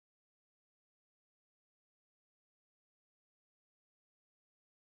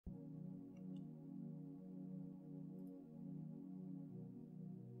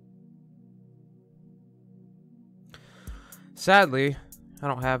Sadly, I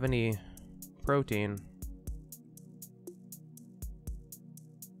don't have any protein.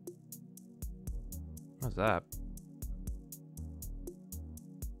 What's that?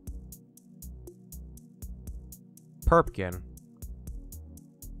 Perpkin.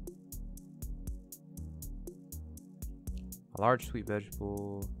 A large sweet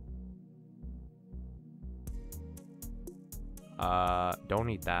vegetable. Don't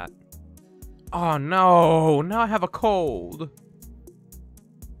eat that. Oh no! Now I have a cold.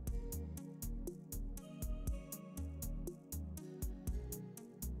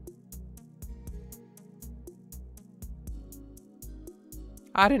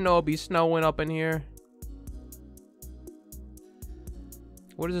 I didn't know it'd be snowing up in here.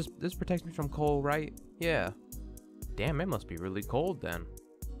 What is this? This protects me from cold, right? Yeah. Damn, it must be really cold then.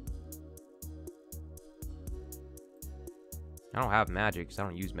 I don't have magic, because I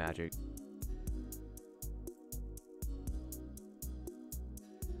don't use magic.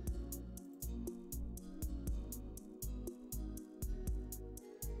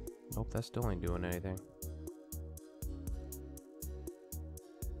 Nope, that still ain't doing anything.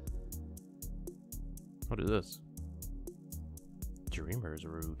 What is this? Dreamer's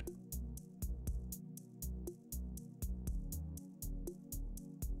Root.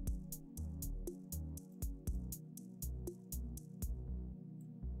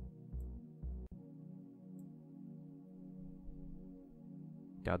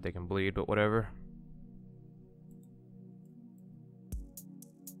 Doubt they can bleed, but whatever.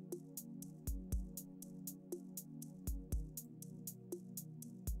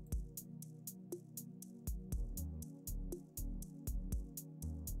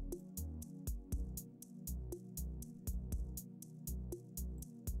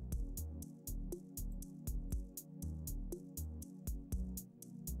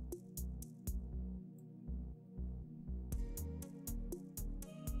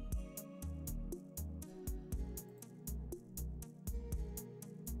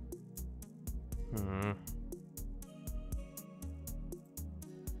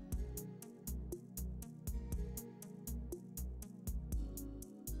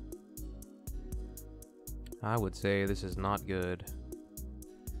 I would say this is not good.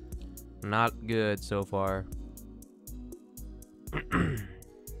 Not good so far.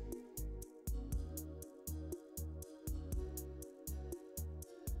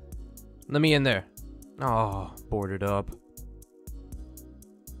 Let me in there. Oh, boarded up.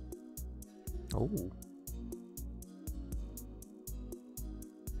 Oh.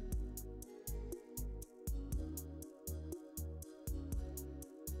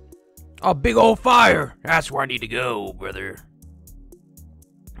 A big old fire! That's where I need to go, brother.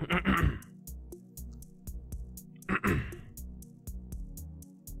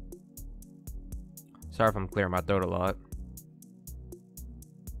 Sorry if I'm clearing my throat a lot.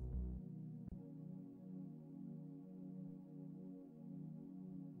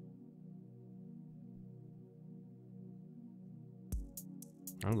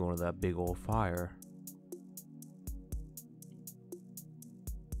 I'm going to that big old fire.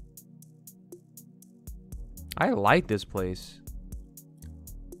 I like this place.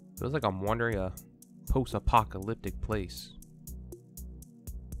 Feels like I'm wandering a post-apocalyptic place.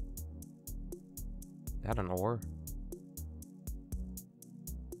 That an ore?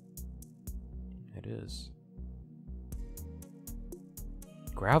 It is.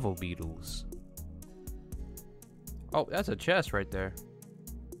 Gravel beetles. Oh, that's a chest right there.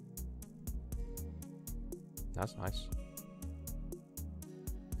 That's nice.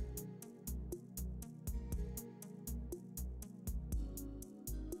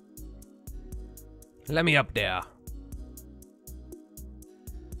 Let me up there.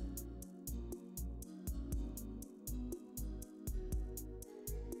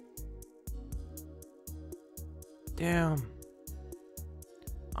 Damn.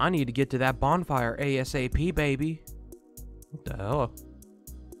 I need to get to that bonfire ASAP, baby. What the hell?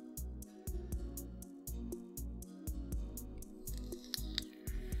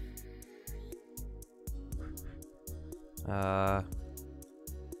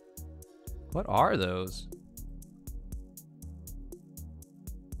 What are those?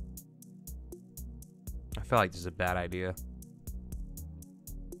 I feel like this is a bad idea.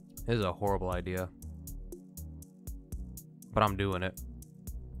 This is a horrible idea. But I'm doing it.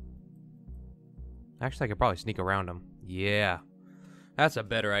 Actually, I could probably sneak around them. Yeah. That's a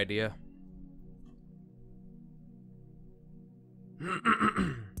better idea.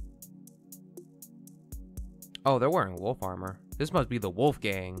 Oh, they're wearing wolf armor. This must be the wolf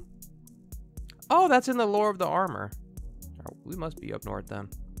gang. Oh, that's in the lore of the armor. Oh, we must be up north then.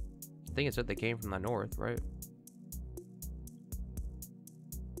 I think it said they came from the north, right?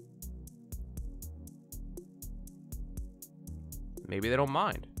 Maybe they don't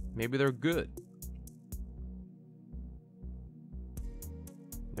mind. Maybe they're good.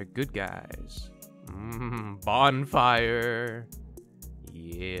 They're good guys. Bonfire.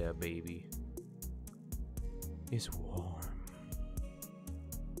 Yeah, baby. It's warm.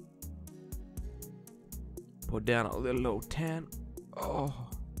 Put down a little old tent. Oh.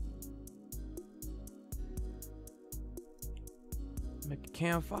 Make a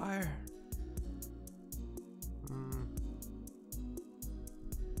campfire.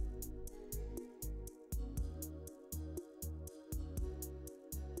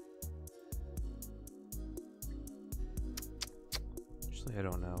 Actually, I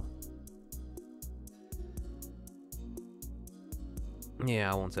don't know.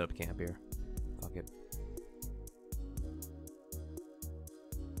 Yeah, I won't set up camp here. Fuck it.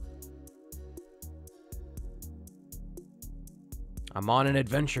 I'm on an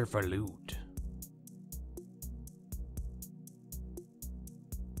adventure for loot.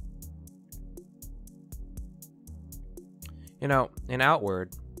 You know, in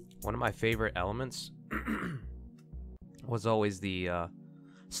Outward, one of my favorite elements was always the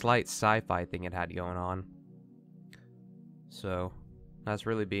slight sci-fi thing it had going on. So that's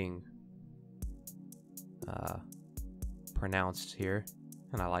really being pronounced here,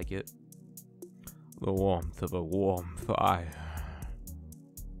 and I like it. The warmth of a warm fire.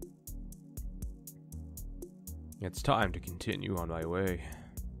 It's time to continue on my way.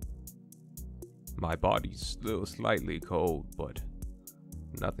 My body's still slightly cold, but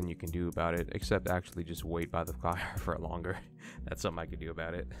nothing you can do about it, except actually just wait by the fire for longer. That's something I could do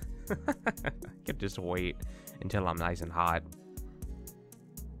about it. I could just wait until I'm nice and hot.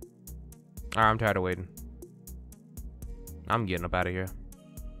 Alright, I'm tired of waiting. I'm getting up out of here.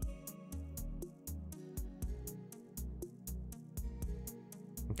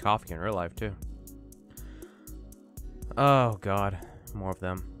 And coffee in real life, too. Oh, God. More of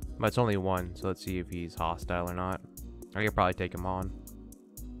them. But it's only one, so let's see if he's hostile or not. I could probably take him on.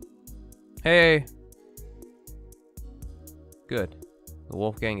 Hey! Good. The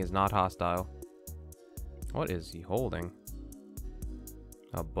Wolfgang is not hostile. What is he holding?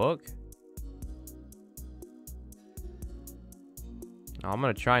 A book? I'm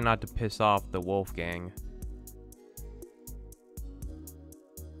gonna try not to piss off the Wolfgang.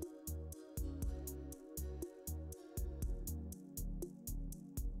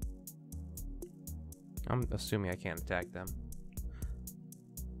 I'm assuming I can't attack them.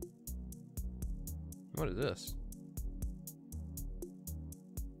 What is this?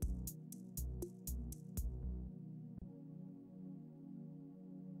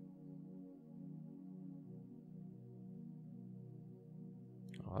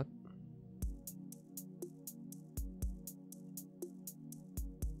 What?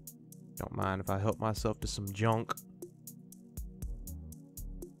 Don't mind if I help myself to some junk.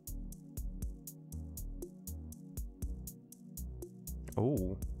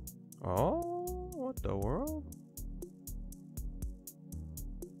 Oh. Oh, what the world?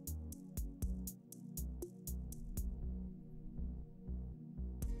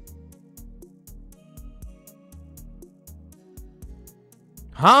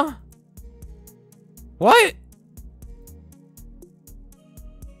 Huh? What?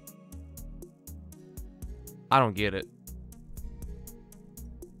 I don't get it.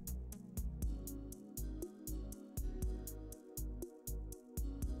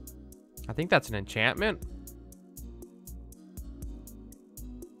 I think that's an enchantment.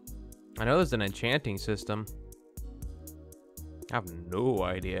 I know there's an enchanting system. I have no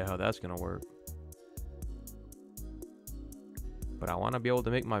idea how that's gonna work. But I want to be able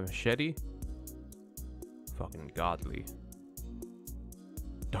to make my machete fucking godly.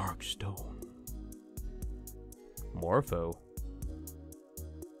 Dark stone. Morpho.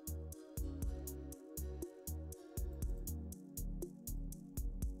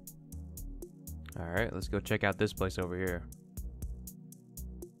 Alright, let's go check out this place over here.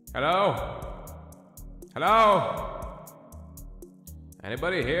 Hello? Hello?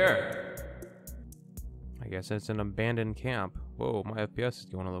 Anybody here? I guess it's an abandoned camp. Whoa, my FPS is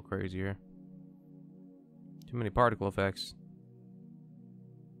going a little crazy here. Too many particle effects.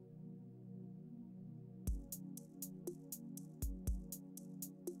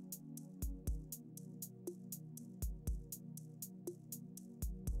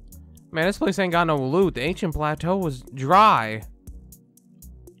 Man, this place ain't got no loot. The ancient plateau was dry.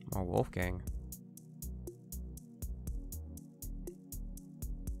 Oh, Wolfgang.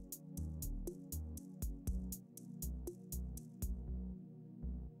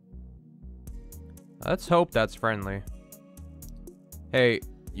 Let's hope that's friendly. Hey,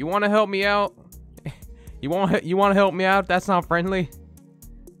 you want to help me out? You want to help me out? That's not friendly.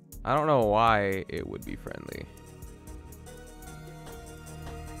 I don't know why it would be friendly.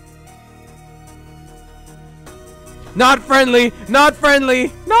 Not friendly! Not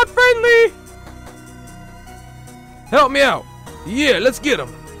friendly! Not friendly! Help me out! Yeah, let's get him!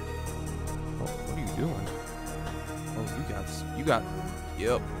 Oh, what are you doing? Oh, you got...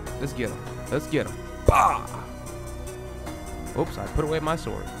 Yep. Let's get him. Let's get him. Bah! Oops, I put away my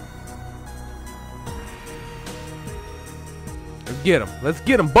sword. Let's get him. Let's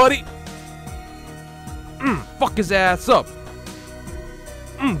get him, buddy! Fuck his ass up!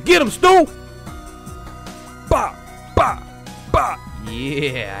 Get him, Stu! Bah! Bah! Bah!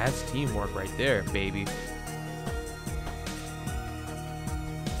 Yeah, that's teamwork right there, baby.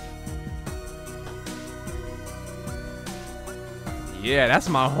 Yeah, that's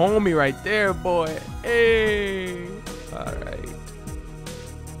my homie right there, boy. Hey! Alright.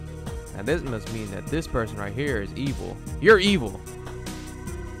 Now this must mean that this person right here is evil. You're evil.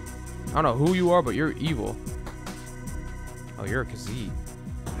 I don't know who you are, but you're evil. Oh, you're a Khazi.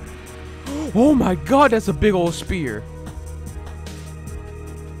 Oh my god, that's a big old spear.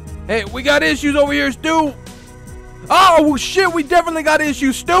 Hey, we got issues over here, Stu. Oh, shit, we definitely got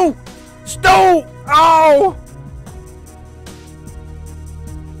issues, Stu. Stu! Oh!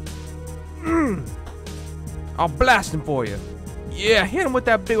 I'll blast him for you. Yeah, hit him with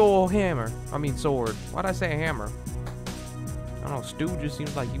that big old hammer. I mean sword. Why'd I say hammer? I don't know, Stu just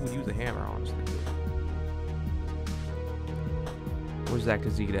seems like he would use a hammer, honestly. Where's that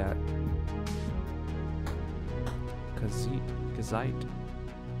Khazi at? Khazite?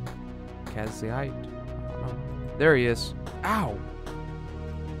 I don't know. There he is. Ow!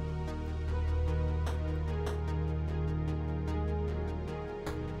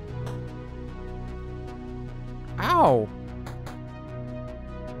 Ow!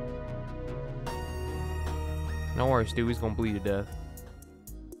 Don't worry, Stu, he's gonna bleed to death.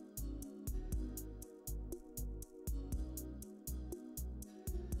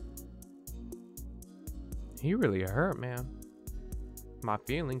 He really hurt, man. My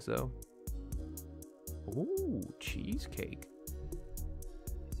feelings, though. Ooh, cheesecake.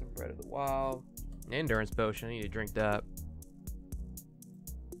 Some bread of the wild. Endurance potion, I need to drink that.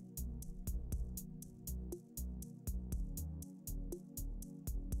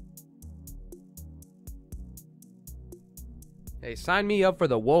 Hey, sign me up for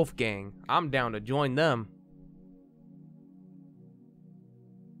the Wolf Gang. I'm down to join them.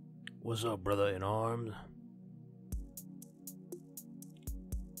 What's up, brother in arms?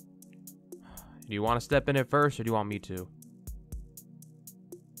 Do you want to step in it first, or do you want me to?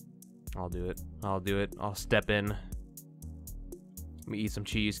 I'll do it. I'll do it. I'll step in. Let me eat some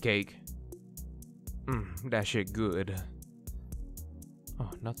cheesecake. That shit good.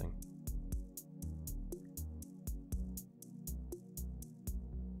 Oh, nothing.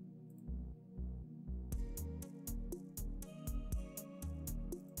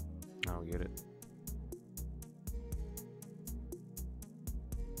 I don't get it.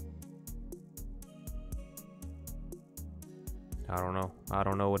 I don't know. I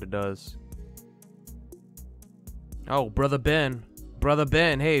don't know what it does. Oh, Brother Ben. Brother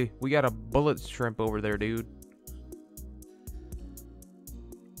Ben, hey, we got a bullet shrimp over there, dude.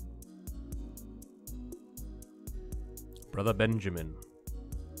 Brother Benjamin.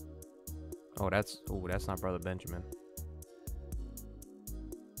 Oh, that's not Brother Benjamin.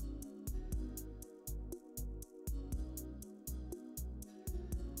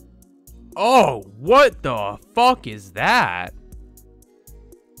 Oh, what the fuck is that?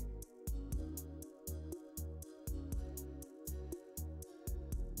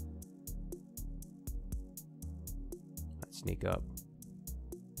 Let's sneak up.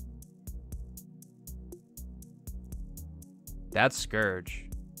 That's Scourge.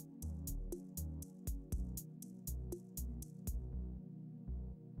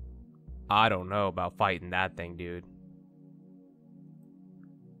 I don't know about fighting that thing, dude.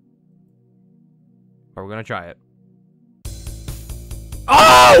 But we're gonna try it.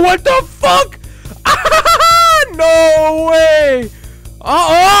 Oh, what the fuck? No way!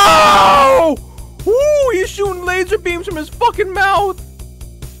 Oh! Ooh, he's shooting laser beams from his fucking mouth.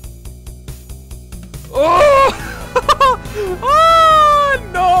 Oh! Oh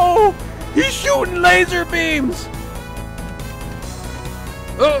no! He's shooting laser beams.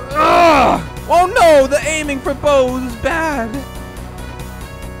 Oh no! The aiming for bows is bad.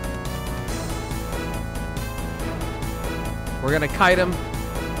 We're gonna kite him,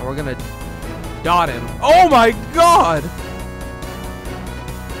 and we're gonna dot him. Oh my god!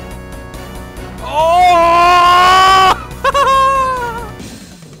 Oh!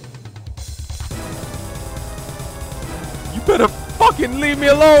 better fucking leave me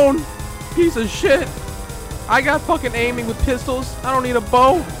alone, piece of shit. I got fucking aiming with pistols. I don't need a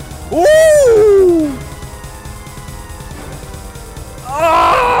bow. Ooh!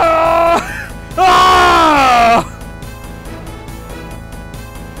 Ah! Ah!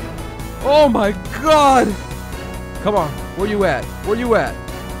 Oh my god! Come on, where you at? Where you at?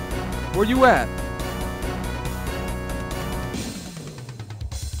 Where you at?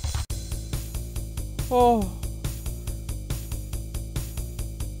 Oh.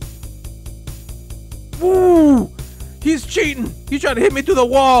 Woo! He's cheating! He's trying to hit me through the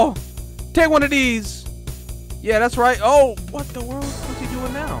wall! Take one of these! Yeah, that's right. Oh, what the world? What's he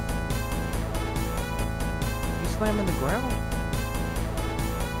doing now? He's slamming the ground?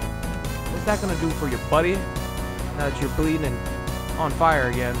 What's that gonna do for your buddy? Now that you're bleeding and on fire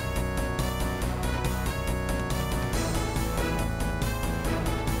again.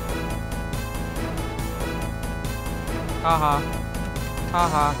 Haha.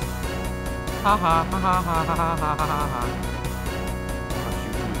 Haha. Ha ha ha ha ha ha ha ha ha ha. I'm gonna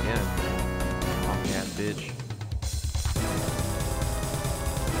shoot you again. Fucking ass bitch.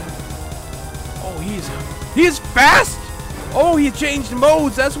 Oh, he's fast! Oh, he changed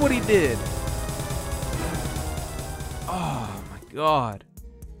modes, that's what he did. Oh my god.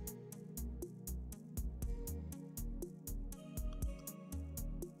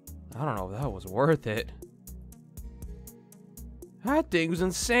 I don't know if that was worth it. That thing was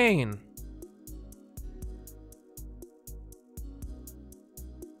insane.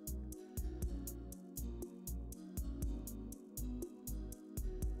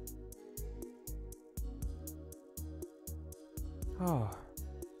 Oh.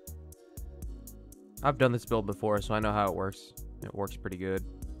 I've done this build before, so I know how it works. It works pretty good.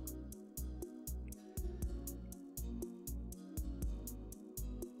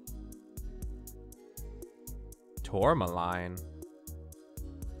 Tourmaline.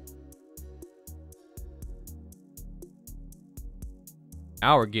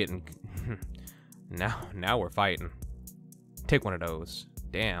 Now we're getting... now we're fighting. Take one of those.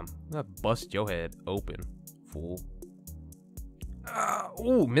 Damn. I'm gonna bust your head open, fool.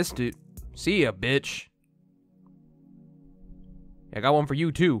 Ooh, missed it. See ya, bitch. I got one for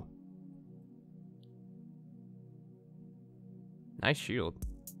you, too. Nice shield.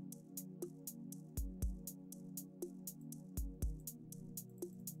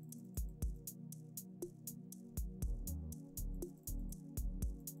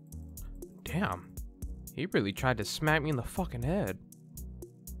 Damn. He really tried to smack me in the fucking head.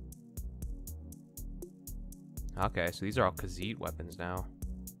 Okay, so these are all Khajiit weapons now.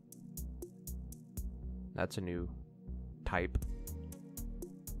 That's a new type.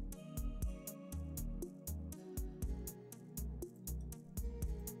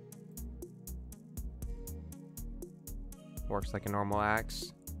 Works like a normal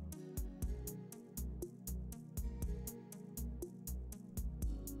axe.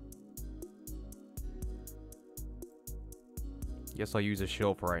 Guess I'll use a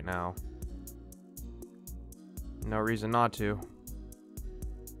shield for right now. No reason not to.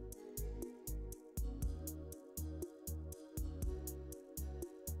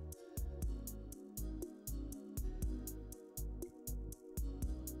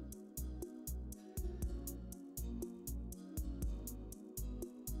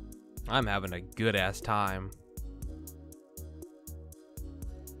 I'm having a good ass time.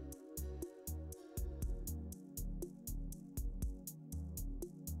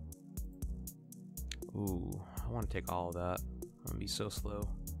 Ooh, I want to take all of that. I'm gonna be so slow.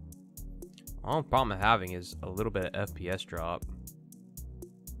 All problem I'm having is a little bit of FPS drop.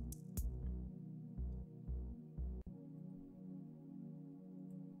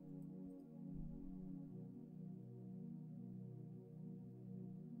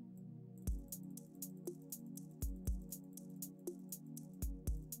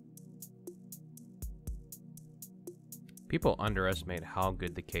 People underestimate how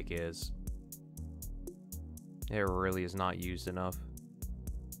good the kick is. It really is not used enough.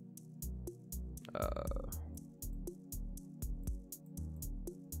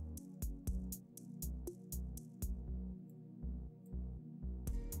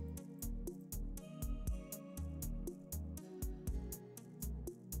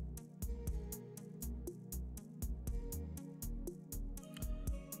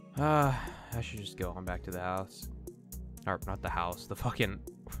 I should just go on back to the house. Or, not the house, the fucking...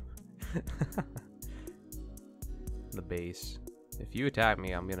 the base. If you attack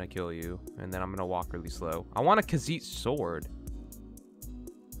me, I'm gonna kill you. And then I'm gonna walk really slow. I want a Khajiit sword.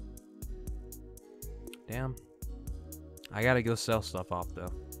 Damn. I gotta go sell stuff off,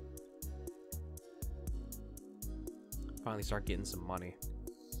 though. Finally start getting some money.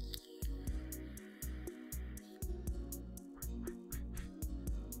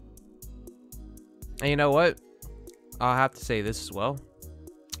 And you know what? I'll have to say this as well.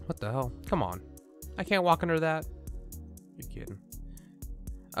 What the hell? Come on. I can't walk under that. You're kidding.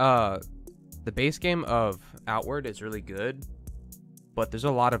 The base game of Outward is really good, but there's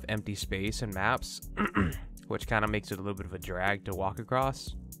a lot of empty space and maps, which kind of makes it a little bit of a drag to walk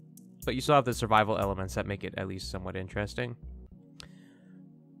across. But you still have the survival elements that make it at least somewhat interesting.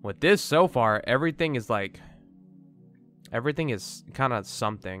 With this so far, everything is kind of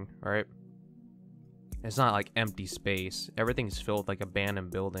something, right? It's not like empty space. Everything's filled with like abandoned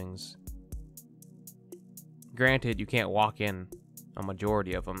buildings. Granted, you can't walk in a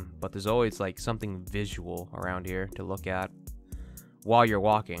majority of them, but there's always like something visual around here to look at while you're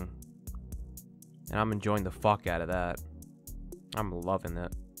walking. And I'm enjoying the fuck out of that. I'm loving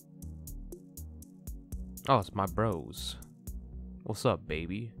it. Oh, it's my bros. What's up,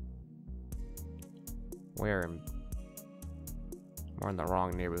 baby? We're in the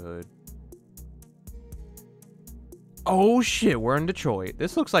wrong neighborhood. Oh shit, we're in Detroit.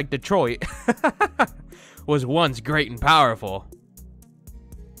 This looks like Detroit was once great and powerful.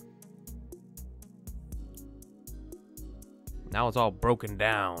 Now it's all broken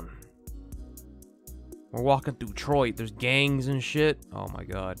down. We're walking through Detroit. There's gangs and shit. Oh my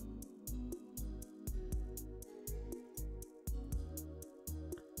god.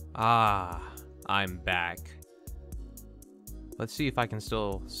 Ah, I'm back. Let's see if I can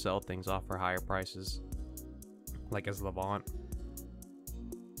still sell things off for higher prices. Like as Levant.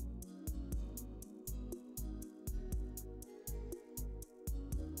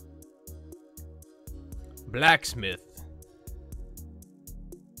 Blacksmith.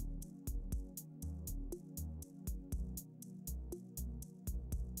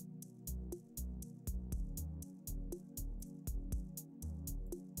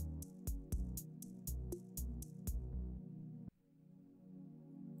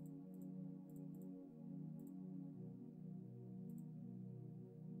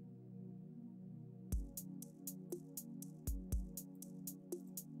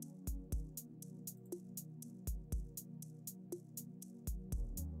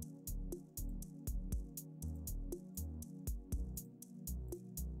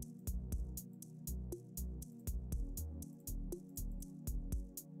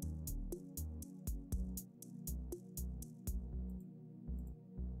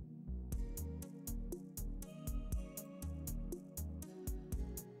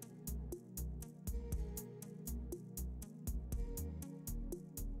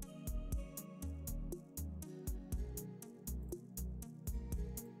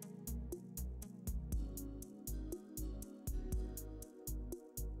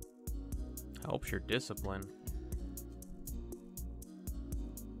 Helps your discipline.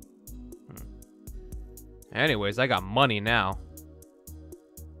 Anyways, I got money now.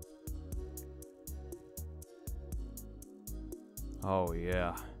 Oh,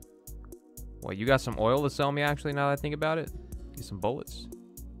 yeah. Well, you got some oil to sell me, actually, now that I think about it? Get some bullets.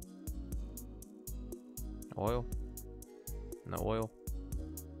 Oil? No oil.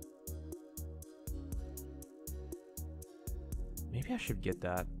 Maybe I should get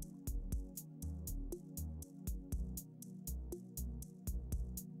that.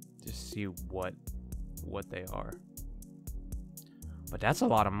 Just see what they are. But that's a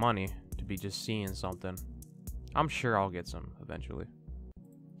lot of money to be just seeing something. I'm sure I'll get some eventually.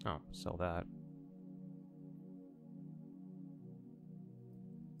 Oh, sell that.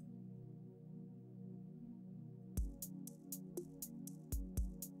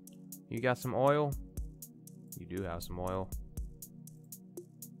 You got some oil? You do have some oil.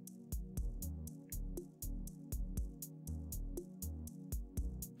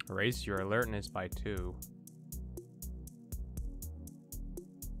 Raise your alertness by 2.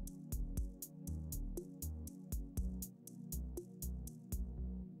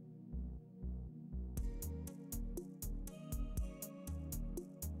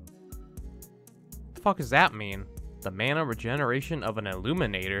 The fuck does that mean? The mana regeneration of an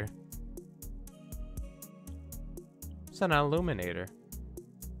illuminator? What's an illuminator?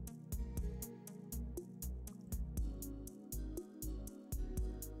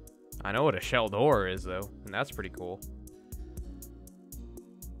 I know what a shell door is, though, and that's pretty cool.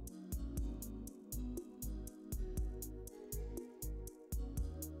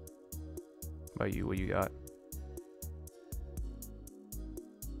 What about you? What you got?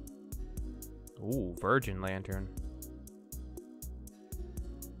 Ooh, Virgin Lantern.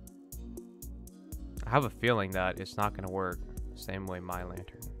 I have a feeling that it's not going to work the same way my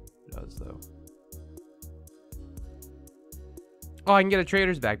lantern does, though. Oh, I can get a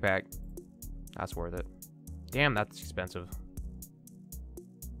trader's backpack. That's worth it. Damn, that's expensive.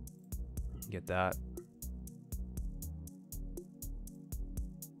 Get that.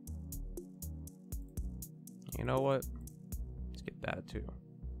 You know what? Let's get that too.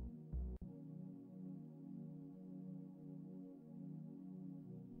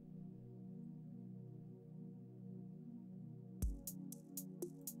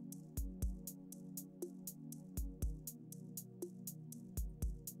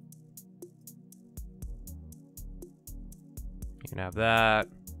 You can have that.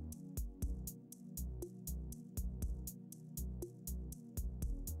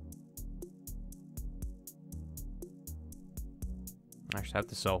 I just have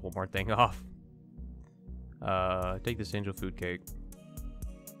to sell one more thing off. Take this angel food cake.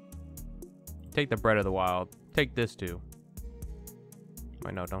 Take the bread of the wild. Take this too.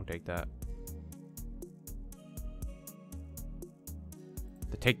 Wait, no, don't take that.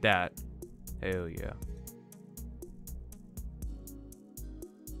 Take that. Hell yeah.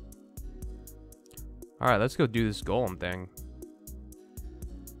 Alright, let's go do this golem thing.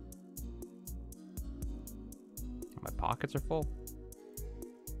 My pockets are full.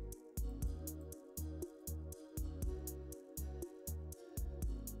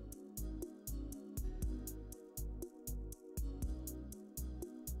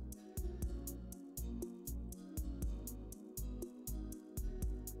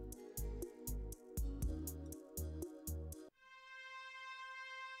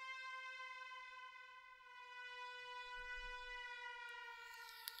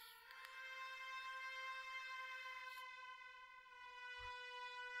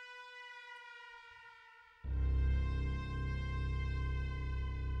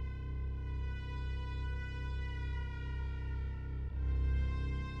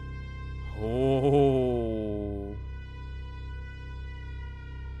 Oh.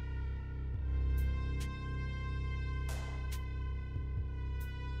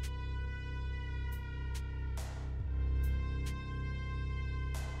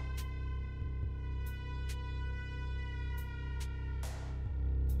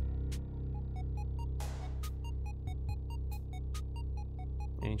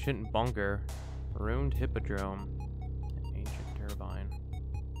 Ancient bunker, ruined hippodrome, ancient turbine.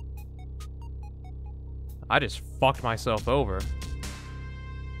 I just fucked myself over.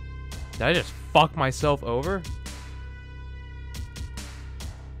 Did I just fuck myself over?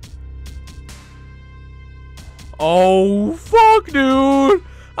 Oh, fuck, dude!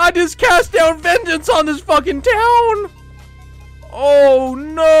 I just cast down vengeance on this fucking town! Oh,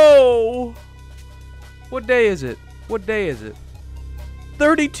 no! What day is it? What day is it?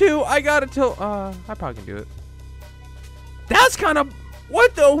 32? I got it till... I probably can do it. That's kind of...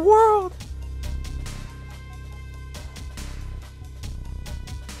 What the world?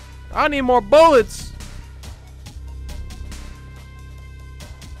 I need more bullets.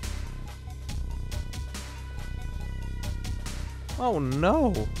 Oh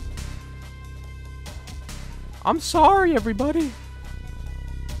no. I'm sorry, everybody.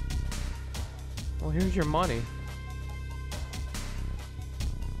 Well, here's your money.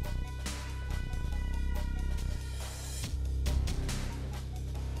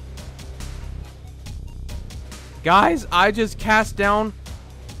 Guys, I just cast down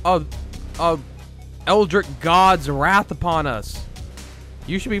a Eldritch God's wrath upon us.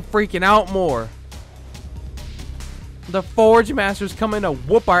 You should be freaking out more. The Forge Master's coming to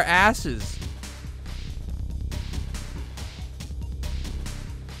whoop our asses.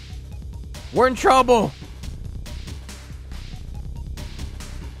 We're in trouble.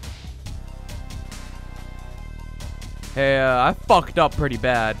 Hey, I fucked up pretty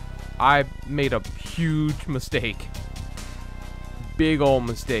bad. I made a huge mistake. Big old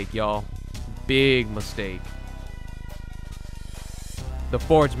mistake, y'all. Big mistake. The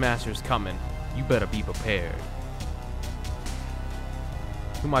Forge Master's coming. You better be prepared.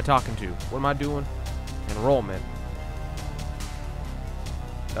 Who am I talking to? What am I doing? Enrollment.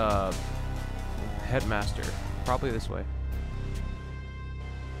 Headmaster. Probably this way.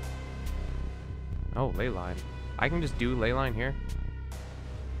 Oh, ley line. I can just do ley line here.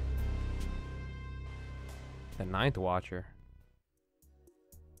 The Ninth Watcher.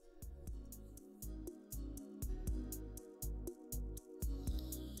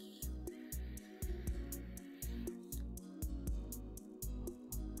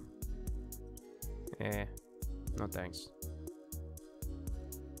 Eh, no thanks.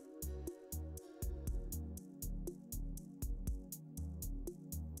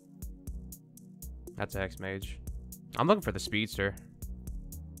 That's a Hex-Mage. I'm looking for the Speedster.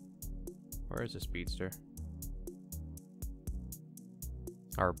 Where is the Speedster?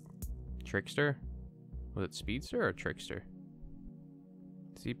 Or Trickster? Was it Speedster or Trickster?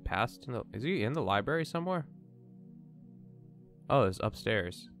 Is he passed in the... Is he in the library somewhere? Oh, it's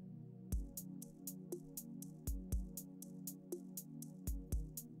upstairs.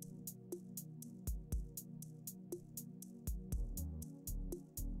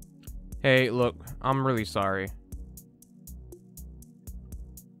 Hey, look, I'm really sorry.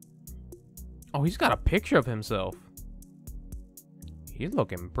 Oh, he's got a picture of himself. He's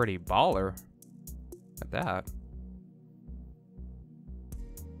looking pretty baller. Look at that.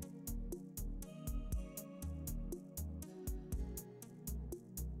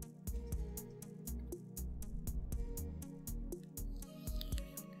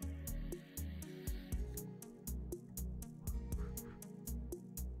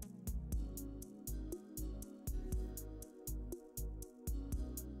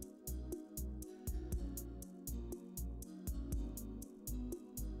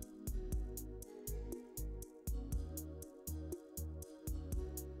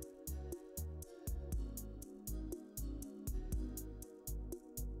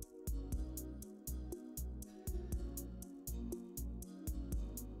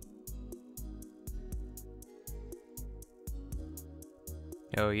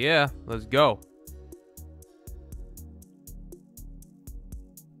 Oh yeah, let's go.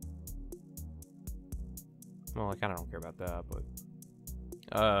 Well, I kind of don't care about that, but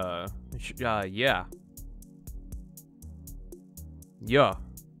yeah. Yeah.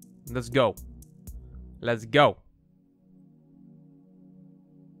 Let's go. Let's go.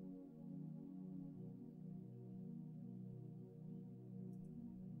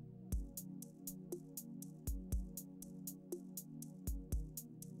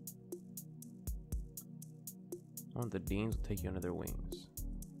 One of the deans will take you under their wings.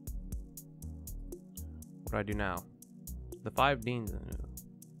 What do I do now? The 5 deans.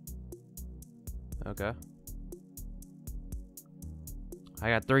 Okay. I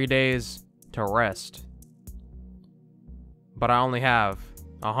got 3 days to rest. But I only have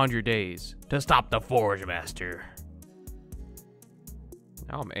 100 days to stop the Forge Master.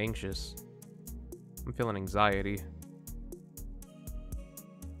 Now I'm anxious. I'm feeling anxiety.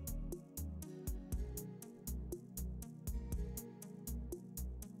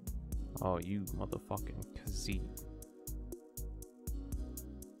 Oh, you motherfucking Khajiit.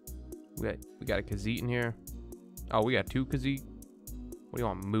 We got a Khajiit in here. Oh, we got 2 Khajiit. What do you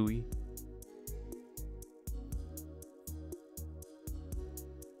want, Mooey?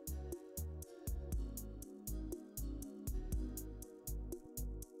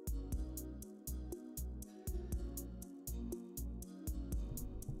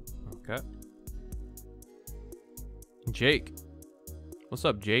 Okay. Jake. What's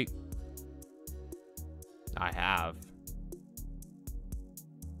up, Jake? I have.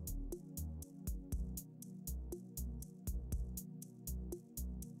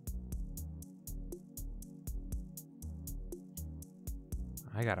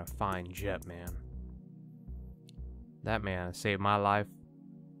 I gotta find Jet, man. That man saved my life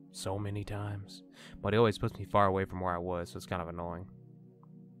so many times. But he always puts me far away from where I was, so it's kind of annoying.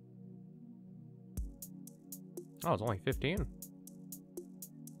 Oh, it's only 15?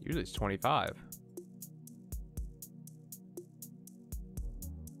 Usually it's 25.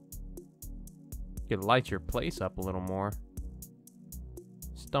 You could light your place up a little more.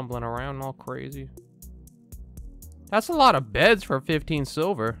 Stumbling around all crazy. That's a lot of beds for 15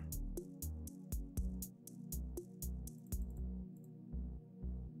 silver.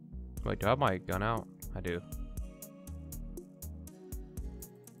 Wait, do I have my gun out? I do.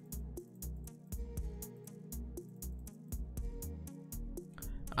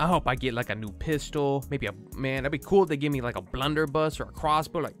 I hope I get like a new pistol. Maybe a... Man, that'd be cool if they give me like a blunderbuss or a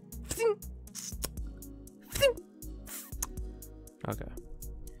crossbow. Like... Okay.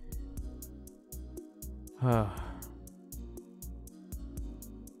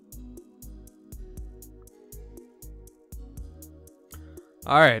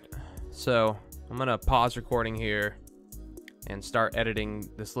 Alright, so I'm gonna pause recording here and start editing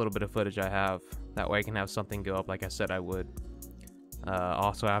this little bit of footage I have. That way I can have something go up like I said I would.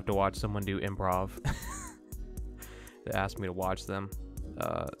 Also, I have to watch someone do improv. They asked me to watch them.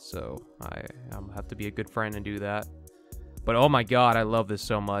 So I have to be a good friend and do that. But oh my god, I love this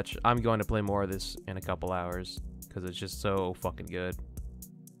so much. I'm going to play more of this in a couple hours because it's just so fucking good.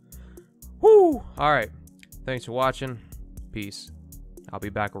 Woo! Alright, thanks for watching. Peace. I'll be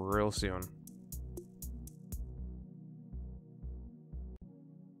back real soon.